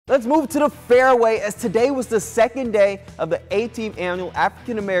Let's move to the fairway, as today was the second day of the 18th Annual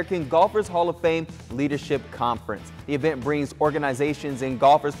African American Golfers Hall of Fame Leadership Conference. The event brings organizations and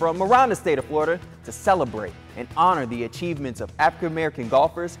golfers from around the state of Florida to celebrate and honor the achievements of African American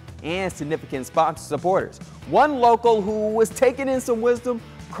golfers and significant sponsor supporters. One local who was taking in some wisdom,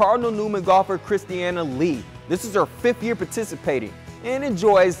 Cardinal Newman golfer Christiana Lee. This is her 5th year participating and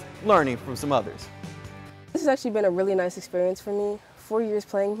enjoys learning from some others. This has actually been a really nice experience for me. 4 years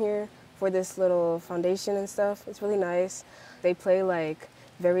playing here for this little foundation and stuff. It's really nice. They play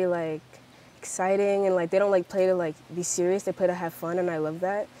very exciting, and they don't play to be serious. They play to have fun, and I love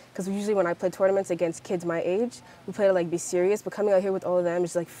that. Because usually when I play tournaments against kids my age, we play to be serious. But coming out here with all of them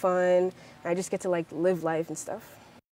is fun. And I just get to live life and stuff.